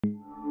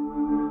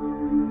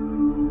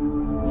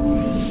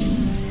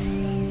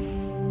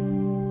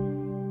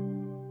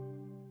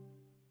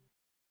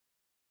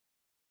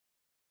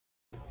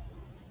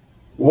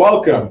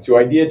Welcome to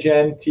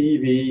Ideagen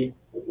TV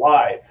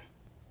Live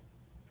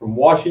from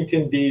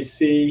Washington,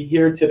 D.C.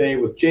 Here today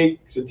with Jake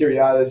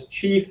Sotiriadis,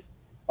 Chief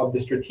of the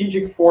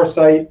Strategic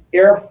Foresight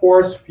Air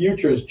Force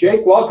Futures.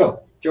 Jake, welcome.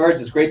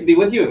 George, it's great to be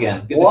with you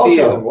again. Good welcome. To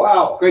see you.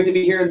 Wow. Great to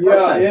be here in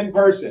person.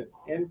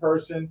 Yeah, in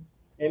person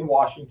in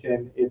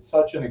Washington. It's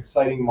such an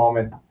exciting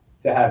moment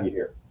to have you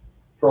here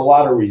for a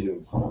lot of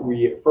reasons.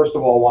 We, first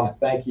of all, want to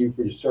thank you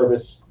for your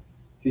service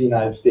to the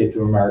United States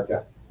of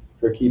America,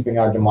 for keeping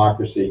our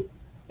democracy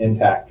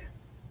intact,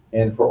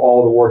 and for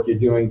all the work you're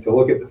doing to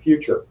look at the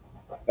future.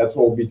 That's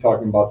what we'll be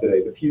talking about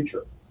today, the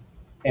future.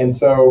 And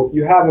so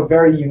you have a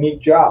very unique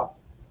job.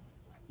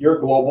 You're a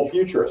global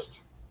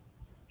futurist.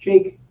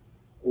 Jake,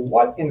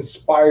 what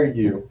inspired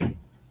you?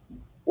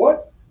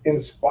 What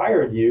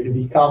inspired you to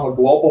become a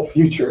global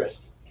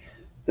futurist?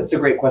 That's a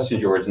great question,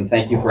 George, and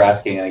thank you for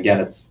asking. And again,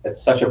 it's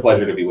such a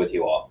pleasure to be with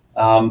you all.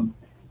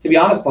 To be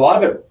honest, a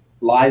lot of it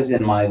lies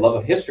in my love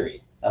of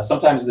history.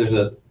 Sometimes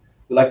we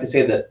like to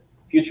say that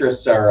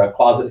futurists are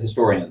closet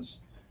historians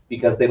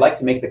because they like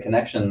to make the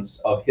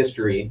connections of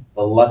history,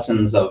 the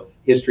lessons of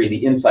history,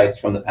 the insights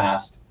from the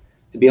past,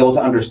 to be able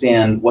to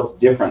understand what's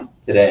different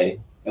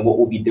today and what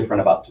will be different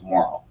about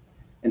tomorrow.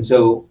 And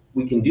so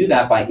we can do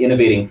that by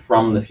innovating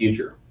from the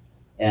future.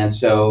 And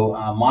so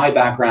my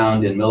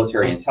background in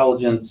military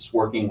intelligence,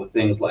 working with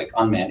things like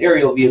unmanned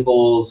aerial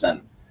vehicles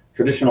and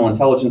traditional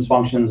intelligence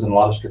functions and a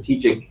lot of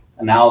strategic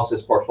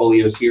analysis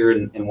portfolios here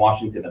in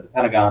Washington at the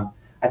Pentagon,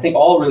 I think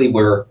all really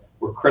were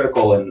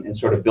critical in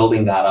sort of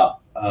building that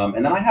up.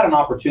 And then I had an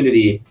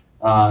opportunity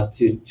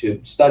to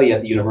study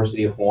at the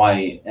University of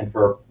Hawaii. And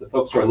for the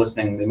folks who are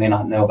listening, they may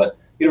not know, but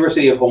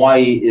University of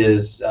Hawaii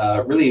is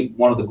really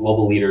one of the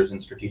global leaders in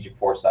strategic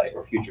foresight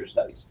or future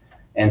studies.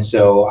 And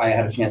so I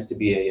had a chance to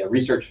be a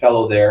research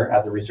fellow there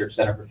at the Research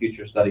Center for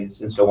Future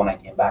Studies. And so when I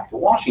came back to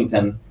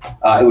Washington,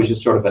 it was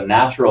just sort of a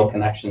natural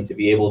connection to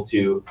be able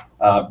to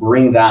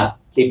bring that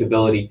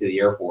capability to the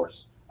Air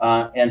Force.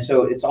 And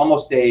so it's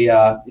almost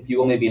if you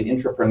will, maybe an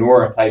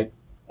entrepreneur type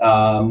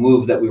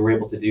move that we were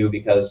able to do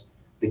because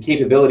the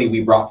capability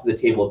we brought to the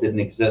table didn't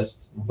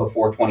exist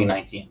before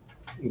 2019.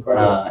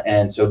 Incredible.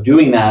 And so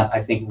doing that,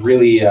 I think,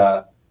 really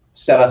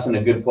set us in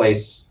a good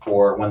place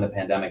for when the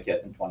pandemic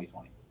hit in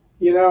 2020.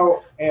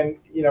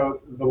 The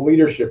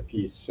leadership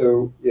piece.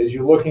 So as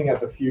you're looking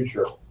at the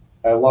future,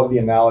 I love the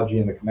analogy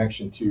and the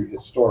connection to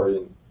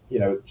historian,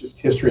 just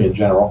history in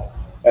general.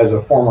 As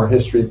a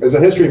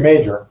history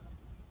major,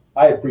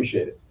 I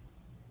appreciate it.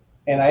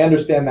 And I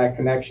understand that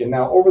connection.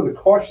 Now, over the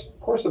course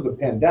of the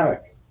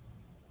pandemic,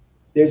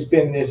 there's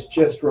been this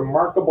just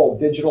remarkable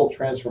digital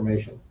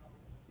transformation.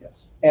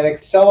 Yes. And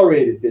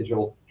accelerated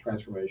digital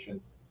transformation,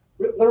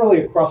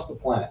 literally across the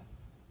planet.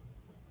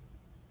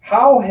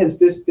 How has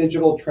this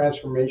digital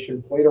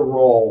transformation played a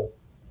role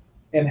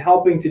in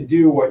helping to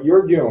do what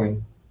you're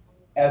doing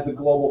as a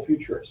global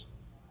futurist?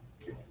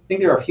 I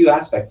think there are a few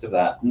aspects of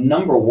that.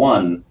 Number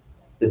one,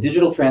 the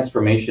digital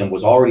transformation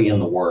was already in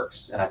the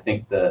works, and I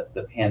think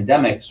the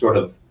pandemic sort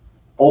of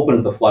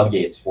opened the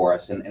floodgates for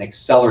us and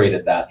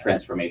accelerated that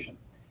transformation.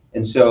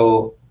 And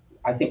so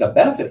I think a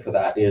benefit for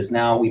that is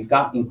now we've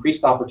got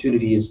increased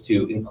opportunities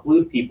to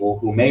include people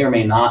who may or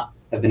may not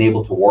have been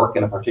able to work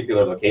in a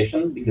particular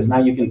location, because now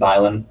you can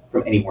dial in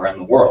from anywhere in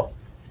the world.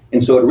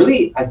 And so it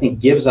really, I think,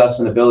 gives us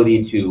an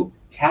ability to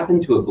tap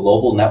into a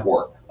global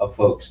network of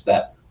folks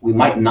that we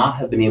might not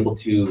have been able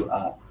to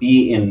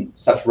be in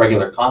such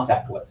regular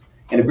contact with.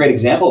 And a great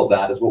example of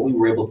that is what we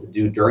were able to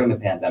do during the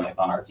pandemic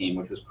on our team,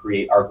 which was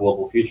create our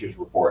Global Futures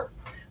Report,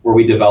 where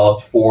we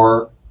developed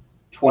 4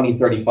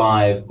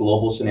 2035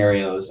 global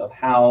scenarios of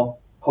how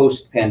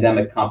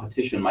post-pandemic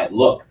competition might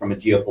look from a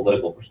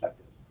geopolitical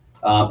perspective.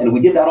 And we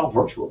did that all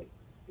virtually.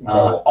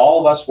 All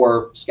of us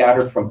were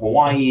scattered from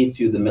Hawaii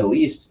to the Middle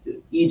East,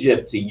 to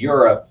Egypt, to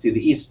Europe, to the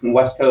East and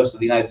West Coast of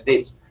the United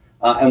States.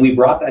 And we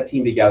brought that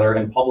team together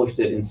and published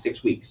it in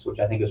 6 weeks, which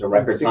I think is a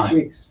record time. 6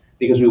 weeks.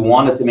 Because we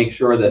wanted to make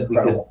sure that we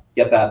could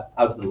get that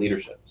out to the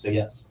leadership. So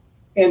yes.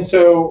 And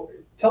so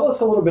tell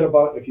us a little bit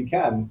about, if you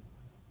can,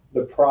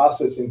 the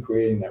process in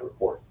creating that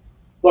report.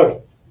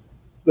 Look,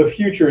 the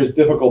future is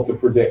difficult to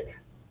predict,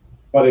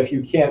 but if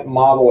you can't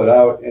model it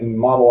out and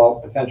model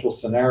out potential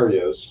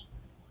scenarios,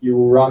 you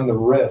run the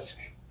risk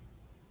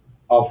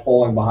of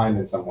falling behind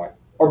in some way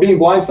or being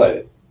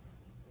blindsided.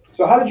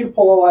 So how did you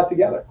pull all that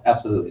together?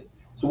 Absolutely.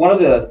 So one of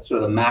the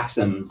sort of the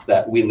maxims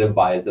that we live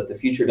by is that the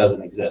future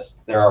doesn't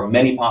exist. There are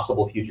many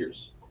possible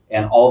futures,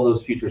 and all of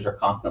those futures are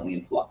constantly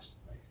in flux.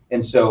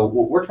 And so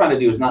what we're trying to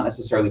do is not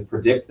necessarily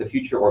predict the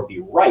future or be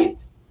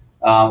right.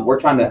 We're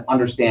trying to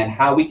understand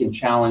how we can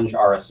challenge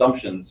our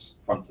assumptions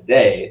from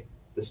today,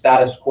 the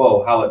status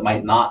quo, how it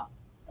might not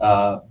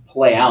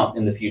play out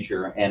in the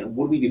future, and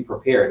would we be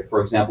prepared?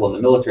 For example, in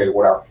the military,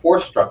 would our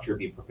force structure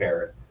be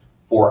prepared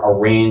for a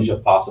range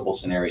of possible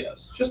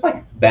scenarios? Just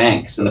like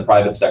banks in the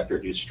private sector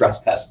do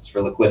stress tests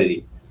for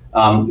liquidity.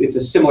 It's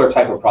a similar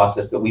type of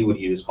process that we would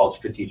use called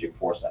strategic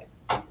foresight.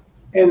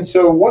 And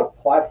so what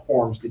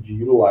platforms did you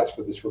utilize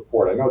for this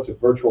report? I know it's a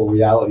virtual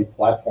reality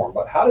platform,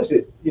 but how does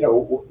it,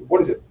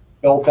 what is it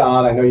built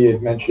on? I know you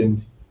had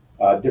mentioned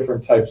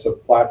different types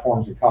of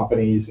platforms and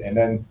companies, and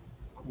then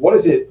what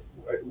is it?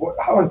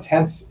 How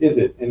intense is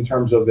it in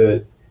terms of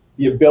the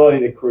ability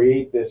to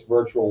create this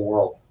virtual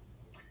world?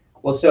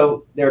 Well,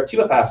 so there are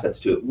two facets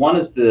to it. One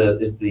is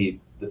the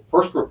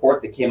first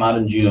report that came out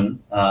in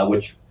June,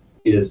 which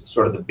is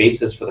sort of the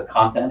basis for the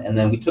content, and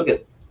then we took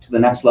it to the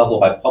next level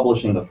by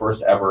publishing the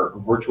first ever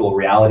virtual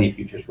reality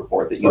futures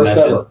report that you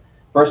mentioned.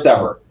 First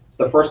ever. It's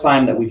the first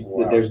time that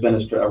there's been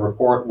a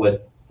report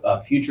with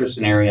future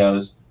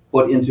scenarios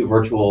put into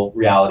virtual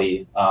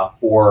reality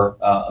for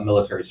a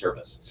military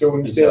service. So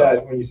when you say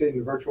that, when you say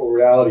in virtual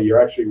reality, you're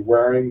actually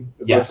wearing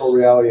the Yes. virtual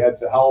reality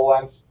headset,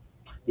 HoloLens?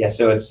 Yeah,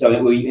 so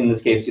in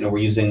this case, we're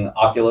using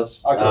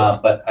Oculus.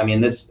 But I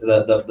mean, the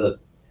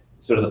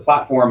sort of the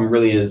platform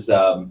really is,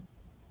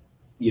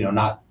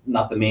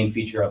 not the main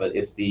feature of it.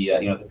 It's the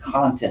the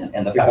content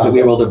and the fact that we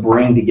were able to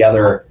bring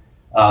together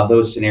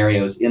those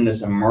scenarios in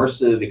this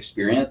immersive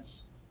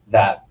experience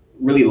that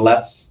really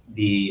lets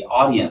the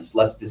audience,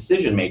 lets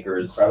decision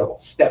makers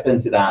step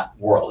into that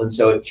world. And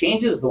so it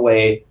changes the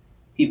way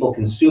people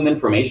consume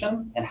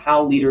information and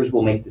how leaders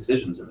will make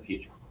decisions in the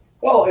future.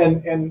 Well,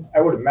 and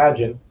I would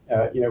imagine,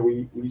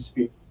 we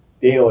speak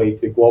daily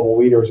to global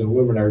leaders and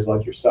luminaries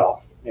like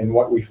yourself. And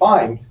what we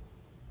find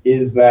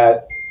is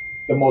that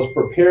the most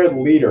prepared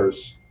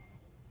leaders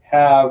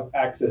have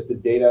access to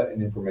data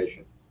and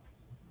information.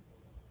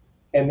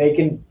 And they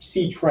can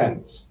see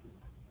trends.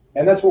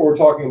 And that's what we're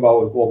talking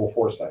about with global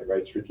foresight,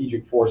 right?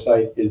 Strategic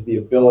foresight is the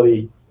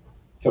ability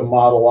to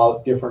model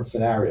out different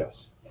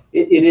scenarios.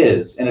 It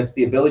is, and it's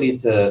the ability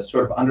to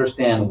sort of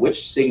understand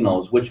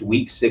which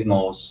weak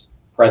signals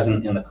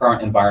present in the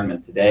current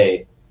environment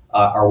today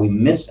are we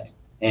missing.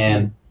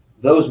 And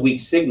those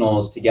weak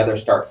signals together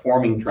start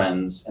forming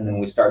trends, and then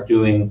we start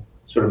doing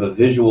sort of a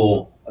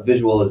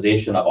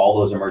visualization of all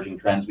those emerging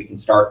trends. We can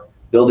start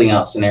building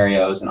out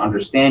scenarios and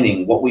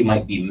understanding what we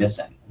might be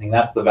missing. I think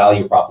that's the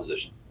value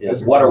proposition.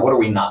 Is what are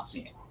we not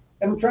seeing?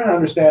 And I'm trying to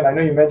understand, I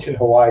know you mentioned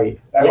Hawaii.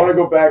 I want to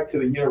go back to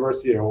the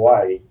University of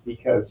Hawaii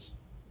because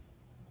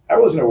I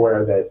wasn't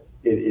aware that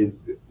it is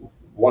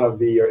one of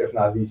the, if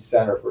not the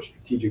center for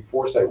strategic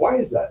foresight. Why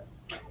is that?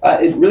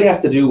 It really has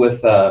to do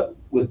with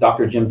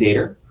Dr. Jim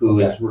Dater,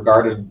 who is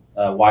regarded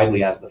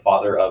widely as the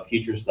father of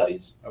future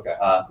studies,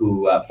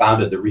 who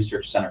founded the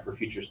Research Center for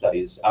Future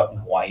Studies out in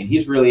Hawaii. And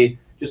he's really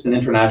just an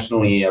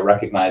internationally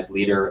recognized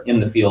leader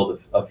in the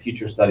field of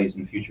future studies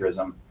and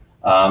futurism.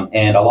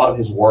 And a lot of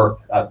his work,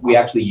 we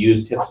actually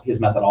used his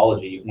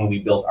methodology when we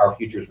built our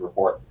futures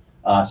report.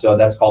 So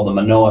that's called the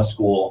Manoa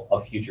School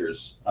of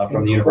Futures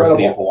from the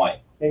University of Hawaii.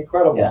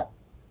 Incredible. Yeah.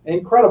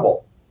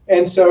 Incredible.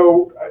 And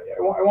so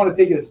I want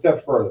to take it a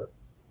step further.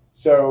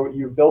 So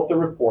you built the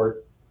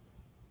report,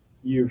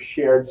 you've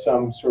shared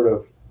some sort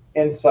of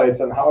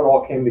insights on how it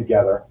all came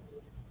together.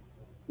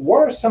 What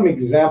are some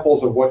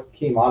examples of what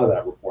came out of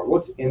that report?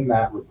 What's in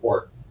that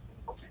report?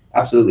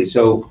 Absolutely.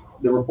 So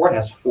the report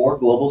has 4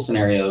 global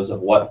scenarios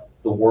of what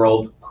the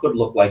world could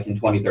look like in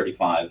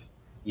 2035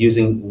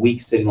 using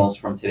weak signals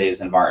from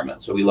today's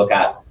environment. So we look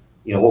at,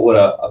 what would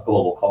a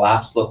global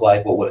collapse look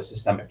like? What would a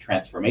systemic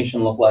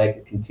transformation look like?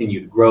 A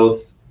continued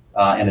growth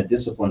and a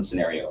discipline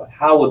scenario.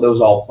 How would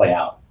those all play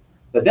out?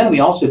 But then we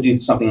also do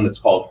something that's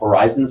called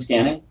horizon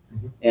scanning.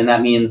 And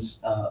that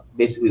means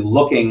basically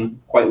looking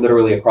quite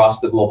literally across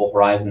the global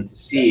horizon to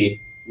see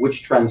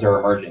which trends are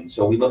emerging.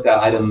 So we looked at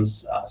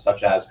items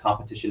such as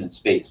competition in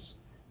space,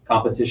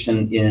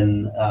 competition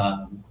in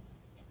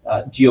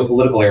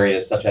geopolitical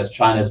areas such as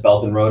China's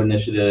Belt and Road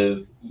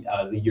Initiative,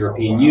 the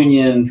European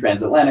Union,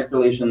 transatlantic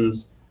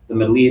relations, the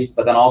Middle East,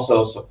 but then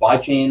also supply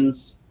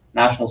chains,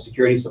 national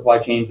security supply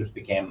chains, which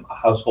became a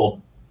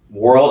household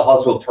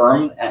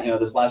term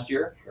this last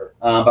year,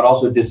 but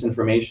also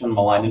disinformation,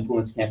 malign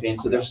influence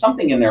campaigns. So there's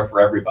something in there for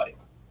everybody.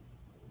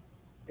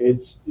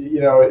 It's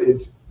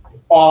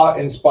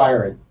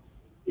awe-inspiring.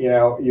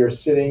 You're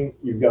sitting,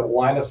 you've got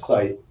line of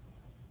sight,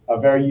 a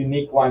very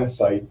unique line of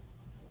sight.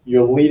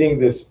 You're leading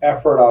this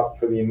effort up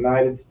for the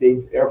United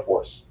States Air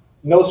Force.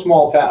 No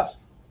small task.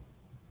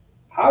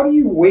 How do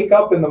you wake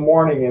up in the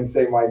morning and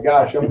say, my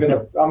gosh, I'm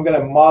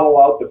gonna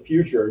model out the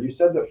future? You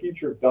said the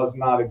future does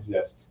not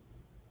exist.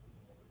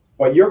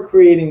 But you're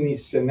creating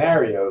these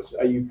scenarios.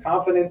 Are you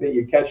confident that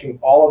you're catching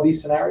all of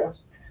these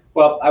scenarios?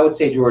 Well, I would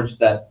say, George,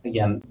 that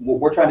again, what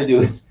we're trying to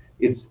do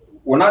is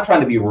we're not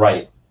trying to be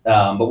right,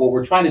 but what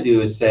we're trying to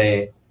do is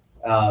say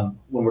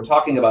when we're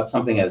talking about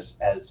something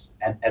as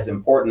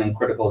important and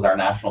critical as our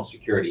national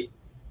security,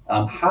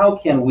 how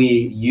can we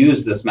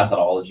use this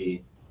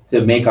methodology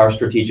to make our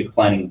strategic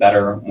planning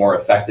better, more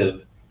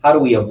effective? How do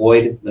we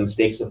avoid the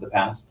mistakes of the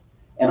past?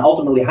 And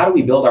ultimately, how do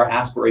we build our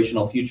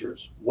aspirational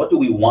futures? What do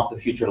we want the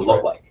future to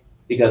look like?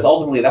 Because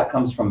ultimately that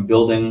comes from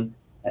building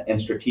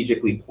and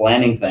strategically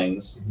planning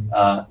things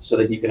so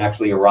that you can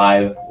actually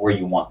arrive where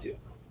you want to.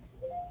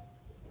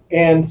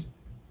 And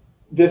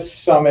this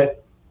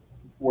summit,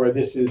 where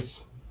this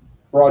is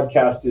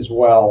broadcast as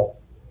well,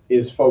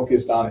 is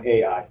focused on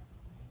AI,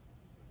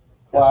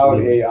 cloud,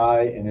 Absolutely.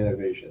 AI, and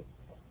innovation,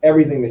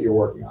 everything that you're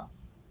working on.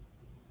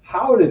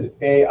 How does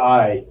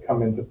AI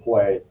come into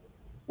play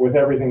with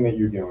everything that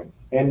you're doing?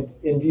 And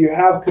do you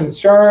have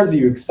concerns? Are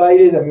you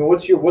excited? I mean,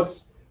 what's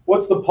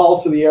the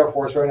pulse of the Air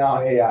Force right now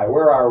on AI?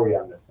 Where are we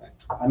on this thing?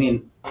 I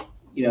mean,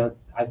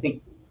 I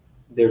think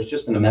there's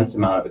just an immense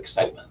amount of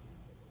excitement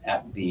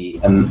at the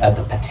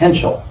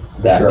potential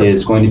that Sure.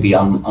 is going to be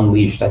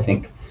unleashed. I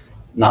think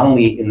not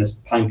only in this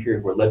time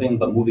period we're living,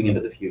 but moving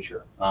into the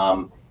future.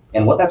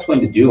 And what that's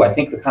going to do, I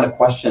think the kind of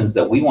questions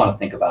that we want to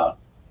think about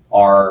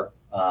are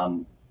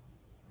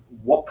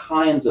what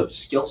kinds of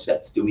skill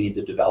sets do we need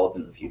to develop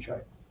in the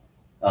future?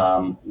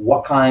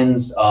 What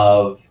kinds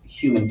of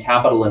human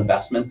capital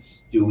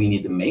investments do we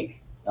need to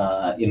make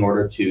in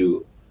order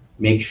to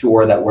make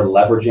sure that we're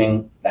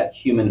leveraging that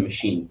human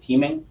machine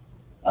teaming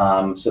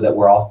so that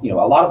we're all,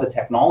 a lot of the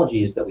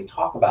technologies that we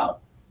talk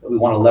about that we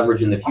want to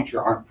leverage in the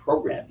future aren't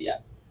programmed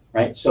yet,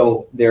 right?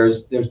 So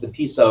there's the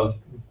piece of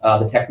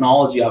the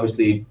technology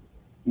obviously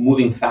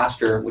moving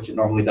faster, which it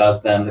normally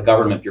does, than the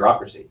government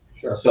bureaucracy.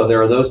 Sure. So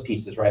there are those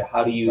pieces, right?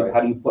 How do you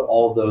put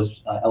all of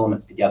those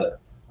elements together?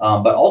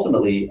 But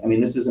ultimately, I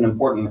mean, this is an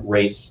important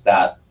race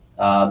that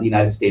the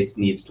United States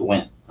needs to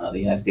win. The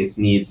United States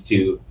needs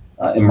to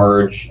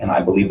emerge, and I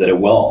believe that it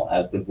will,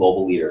 as the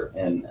global leader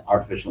in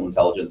artificial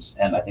intelligence.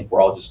 And I think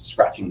we're all just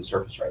scratching the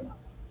surface right now.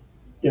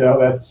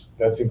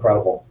 That's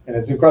incredible. And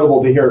it's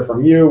incredible to hear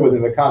from you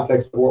within the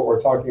context of what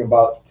we're talking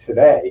about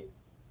today.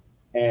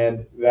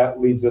 And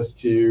that leads us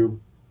to,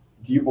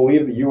 do you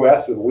believe the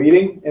U.S. is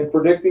leading in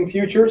predicting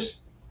futures?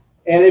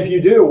 And if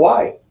you do,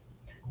 why?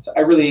 So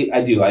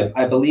I do.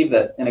 I believe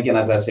that, and again,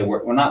 as I say,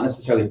 we're not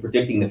necessarily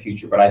predicting the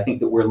future, but I think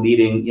that we're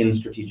leading in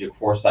strategic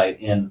foresight.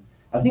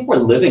 I think we're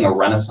living a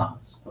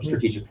renaissance of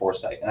strategic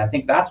foresight. And I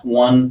think that's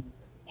one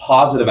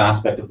positive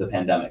aspect of the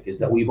pandemic, is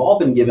that we've all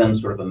been given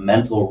sort of a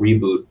mental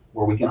reboot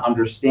where we can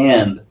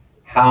understand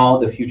how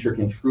the future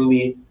can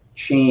truly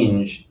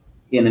change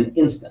in an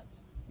instant.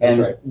 That's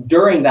and right.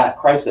 During that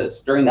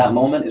crisis, during that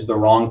moment, is the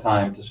wrong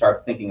time to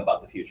start thinking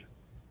about the future.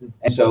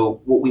 And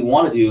so what we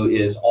want to do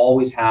is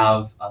always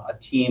have a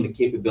team, a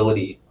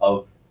capability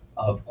of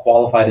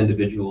qualified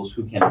individuals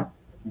who can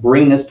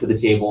bring this to the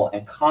table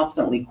and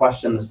constantly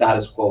question the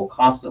status quo,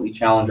 constantly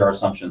challenge our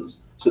assumptions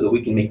so that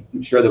we can make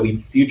sure that we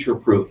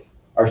future-proof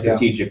our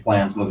strategic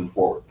plans moving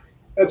forward.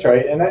 That's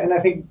right. And I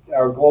think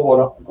our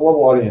global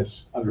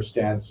audience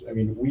understands. I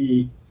mean,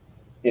 we,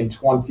 in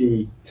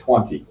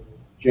 2020,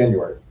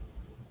 January,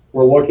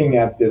 we're looking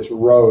at this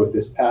road,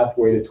 this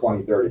pathway to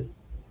 2030.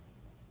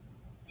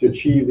 To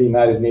achieve the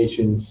United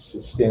Nations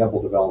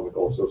Sustainable Development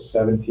Goals, so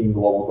 17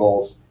 global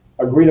goals,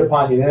 agreed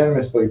upon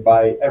unanimously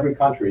by every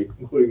country,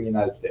 including the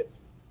United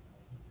States.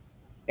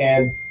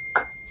 And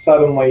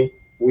suddenly,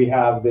 we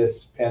have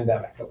this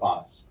pandemic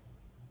upon us,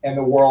 and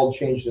the world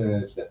changed in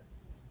an instant.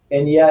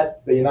 And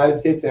yet, the United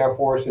States Air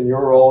Force and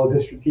your role as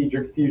the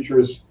Strategic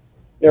Futures,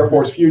 Air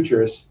Force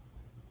Futures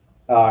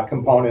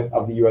component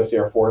of the U.S.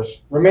 Air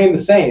Force remain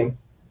the same.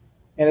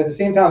 And at the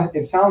same time,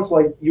 it sounds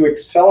like you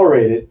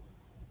accelerated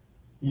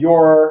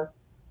your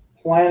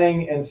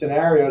planning and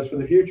scenarios for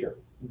the future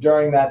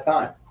during that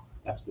time.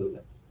 Absolutely.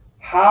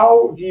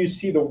 How do you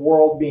see the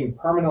world being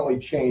permanently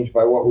changed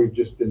by what we've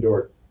just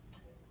endured?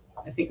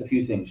 I think a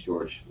few things,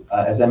 George.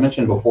 As I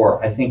mentioned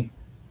before, I think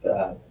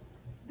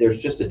there's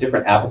just a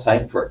different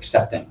appetite for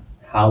accepting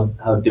how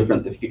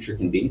different the future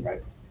can be.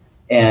 Right.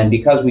 And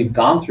because we've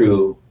gone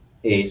through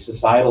a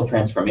societal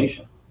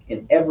transformation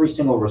in every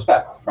single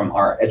respect, from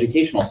our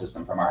educational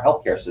system, from our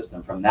healthcare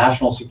system, from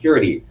national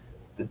security,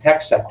 the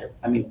tech sector.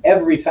 I mean,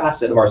 every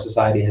facet of our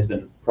society has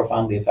been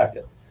profoundly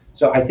affected.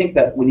 So I think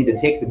that we need to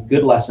take the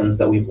good lessons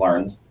that we've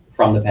learned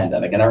from the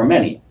pandemic, and there are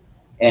many,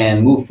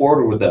 and move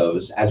forward with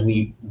those as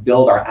we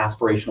build our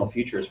aspirational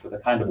futures for the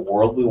kind of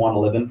world we want to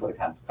live in, for the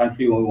kind of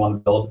country we want to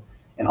build,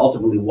 and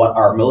ultimately what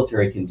our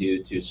military can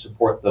do to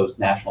support those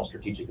national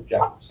strategic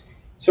objectives.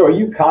 So are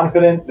you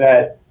confident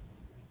that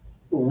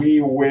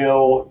we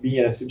will be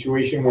in a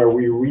situation where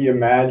we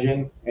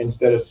reimagine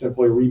instead of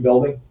simply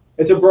rebuilding?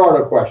 It's a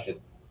broader question,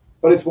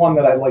 but it's one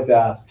that I'd like to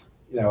ask,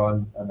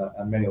 on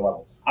many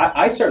levels.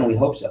 I certainly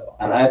hope so.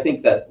 And I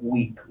think that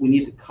we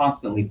need to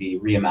constantly be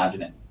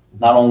reimagining,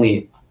 not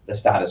only the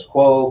status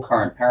quo,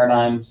 current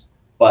paradigms,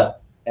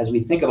 but as we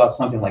think about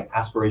something like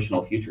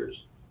aspirational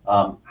futures,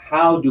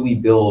 how do we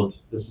build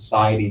the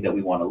society that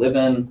we want to live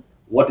in?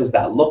 What does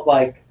that look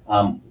like?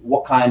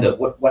 What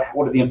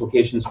are the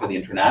implications for the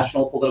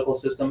international political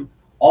system?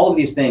 All of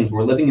these things,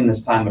 we're living in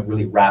this time of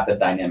really rapid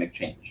dynamic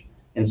change.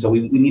 And so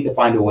we need to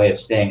find a way of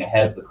staying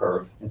ahead of the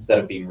curve instead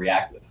of being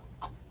reactive.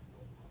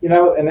 And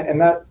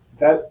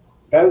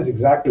that is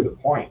exactly the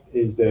point,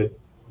 is that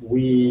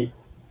we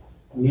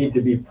need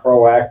to be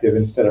proactive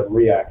instead of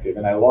reactive.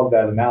 And I love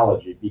that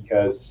analogy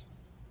because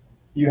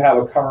you have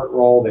a current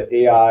role that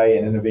AI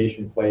and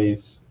innovation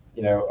plays,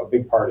 a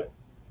big part in.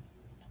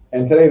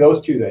 And today,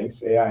 those two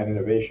things, AI and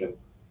innovation,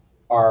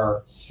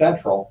 are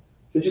central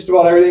to just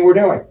about everything we're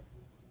doing,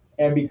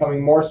 and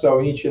becoming more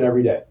so each and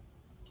every day.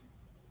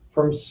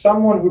 From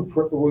someone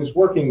who's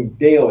working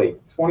daily,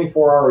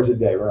 24 hours a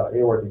day,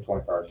 you're working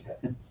 24 hours a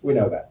day, we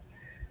know that,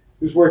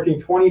 who's working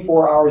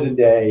 24 hours a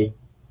day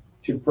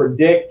to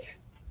predict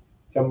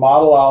to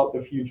model out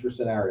the future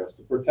scenarios,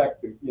 to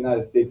protect the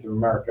United States of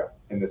America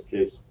in this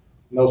case.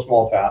 No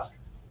small task.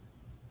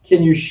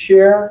 Can you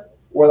share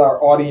with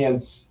our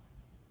audience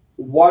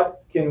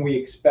what can we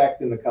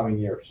expect in the coming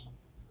years?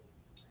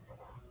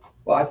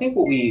 Well, I think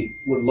what we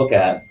would look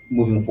at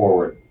moving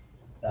forward,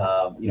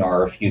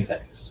 are a few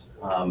things.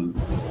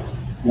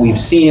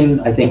 We've seen,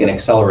 I think, an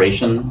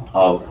acceleration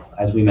of,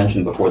 as we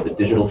mentioned before, the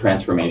digital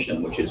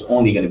transformation, which is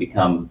only going to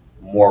become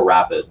more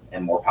rapid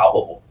and more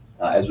palpable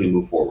as we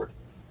move forward.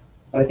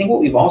 But I think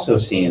what we've also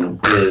seen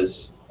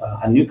is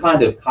a new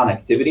kind of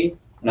connectivity,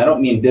 and I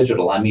don't mean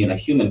digital, I mean a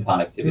human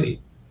connectivity,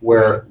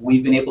 where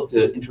we've been able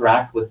to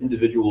interact with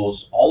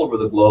individuals all over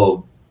the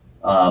globe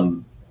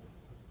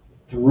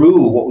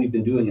through what we've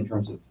been doing in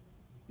terms of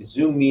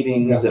Zoom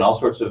meetings and all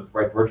sorts of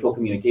virtual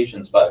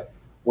communications. But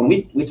when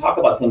we talk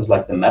about things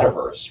like the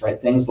metaverse,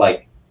 right, things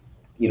like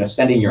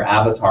sending your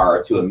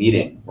avatar to a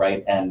meeting,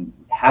 right, and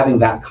having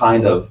that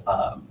kind of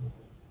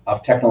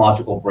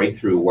technological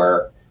breakthrough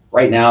where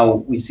right now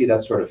we see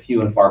that sort of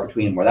few and far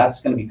between, where that's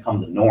going to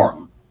become the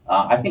norm.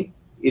 I think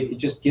it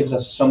just gives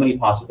us so many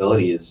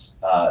possibilities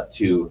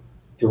to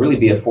really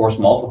be a force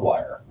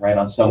multiplier, right,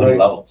 on so many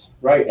levels.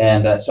 Right.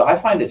 And so I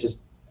find it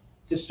just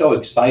so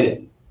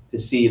exciting to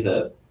see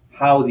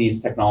how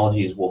these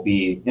technologies will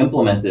be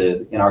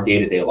implemented in our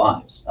day-to-day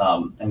lives. I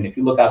mean, if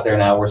you look out there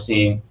now, we're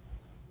seeing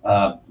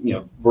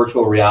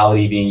virtual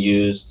reality being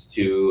used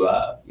to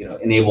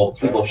enable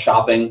people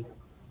shopping,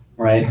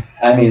 right?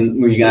 I mean,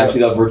 where you can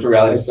actually do virtual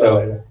reality.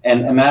 So,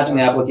 and imagine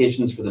the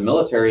applications for the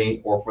military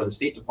or for the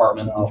State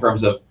Department in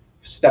terms of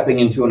stepping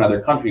into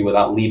another country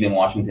without leaving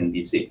Washington,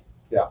 D.C.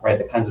 Yeah. Right.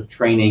 The kinds of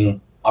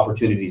training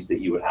opportunities that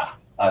you would have.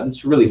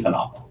 It's really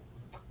phenomenal.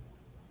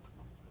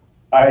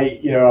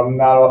 I'm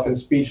not often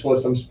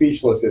speechless. I'm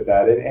speechless at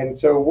that. And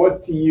so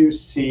what do you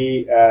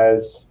see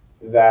as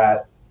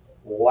that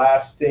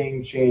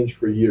lasting change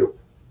for you?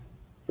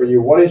 For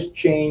you, what has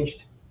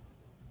changed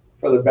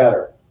for the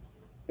better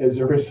as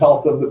a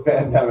result of the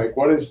pandemic?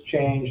 What has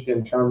changed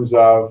in terms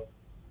of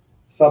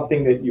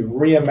something that you've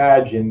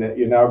reimagined that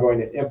you're now going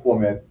to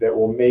implement that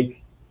will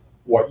make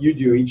what you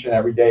do each and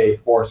every day a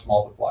force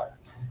multiplier?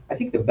 I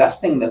think the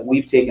best thing that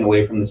we've taken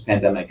away from this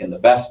pandemic, and the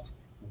best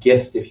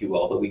gift, if you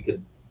will, that we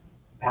could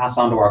pass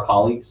on to our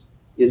colleagues,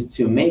 is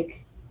to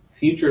make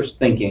futures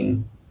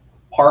thinking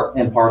part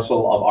and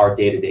parcel of our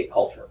day-to-day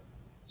culture.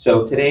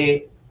 So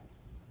today,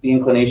 the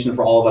inclination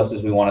for all of us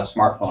is we want a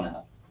smartphone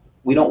app.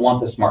 We don't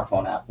want the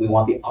smartphone app. We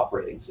want the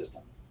operating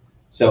system.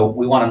 So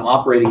we want an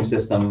operating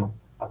system,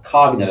 a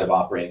cognitive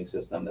operating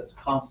system that's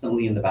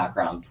constantly in the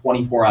background,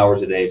 24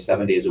 hours a day,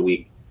 7 days a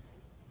week,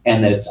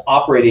 and that it's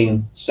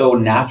operating so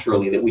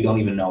naturally that we don't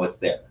even know it's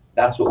there.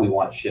 That's what we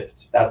want to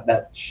shift.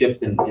 That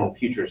shift in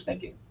futures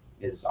thinking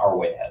is our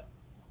way ahead.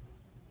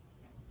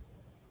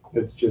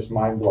 It's just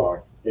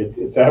mind-blowing.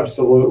 It's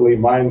absolutely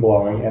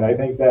mind-blowing, and I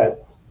think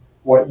that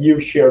what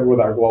you've shared with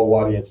our global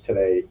audience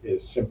today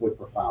is simply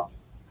profound.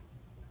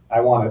 I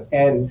want to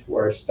end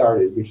where I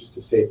started, which is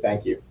to say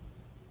thank you.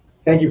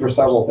 Thank you for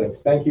several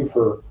things. Thank you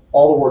for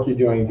all the work you're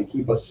doing to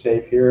keep us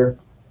safe here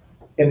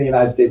in the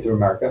United States of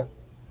America.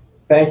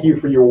 Thank you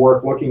for your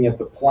work looking at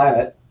the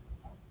planet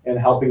and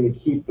helping to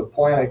keep the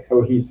planet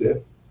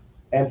cohesive.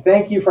 And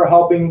thank you for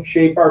helping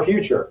shape our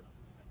future,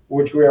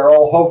 which we are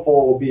all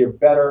hopeful will be a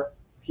better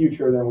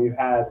future than we've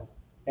had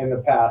in the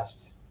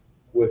past,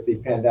 with the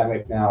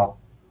pandemic now,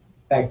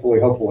 thankfully,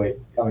 hopefully,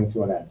 coming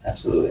to an end.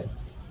 Absolutely.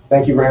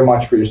 Thank you very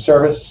much for your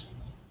service.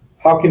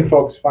 How can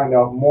folks find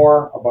out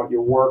more about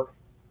your work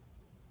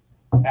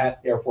at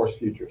Air Force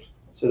Futures?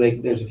 So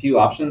there's a few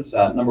options.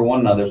 Number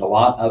one, there's a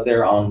lot out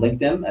there on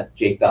LinkedIn at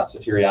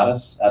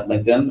jake.sotiriadis at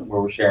LinkedIn,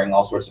 where we're sharing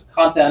all sorts of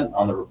content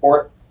on the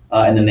report.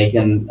 And then they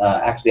can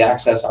actually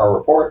access our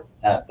report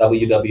at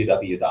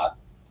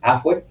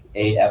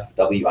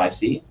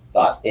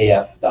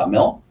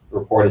www.afwic.af.mil. The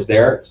report is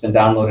there. It's been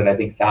downloaded, I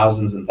think,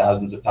 thousands and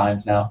thousands of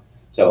times now.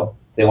 So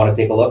if they want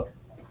to take a look,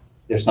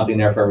 there's something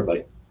there for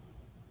everybody.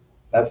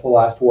 That's the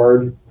last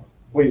word.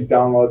 Please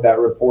download that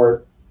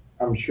report.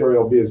 I'm sure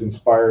you'll be as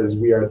inspired as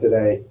we are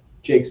today.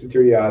 Jake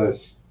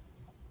Sotiriadis,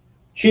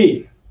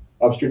 Chief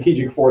of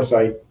Strategic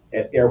Foresight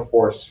at Air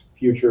Force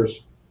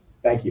Futures.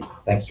 Thank you.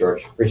 Thanks,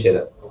 George. Appreciate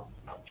it.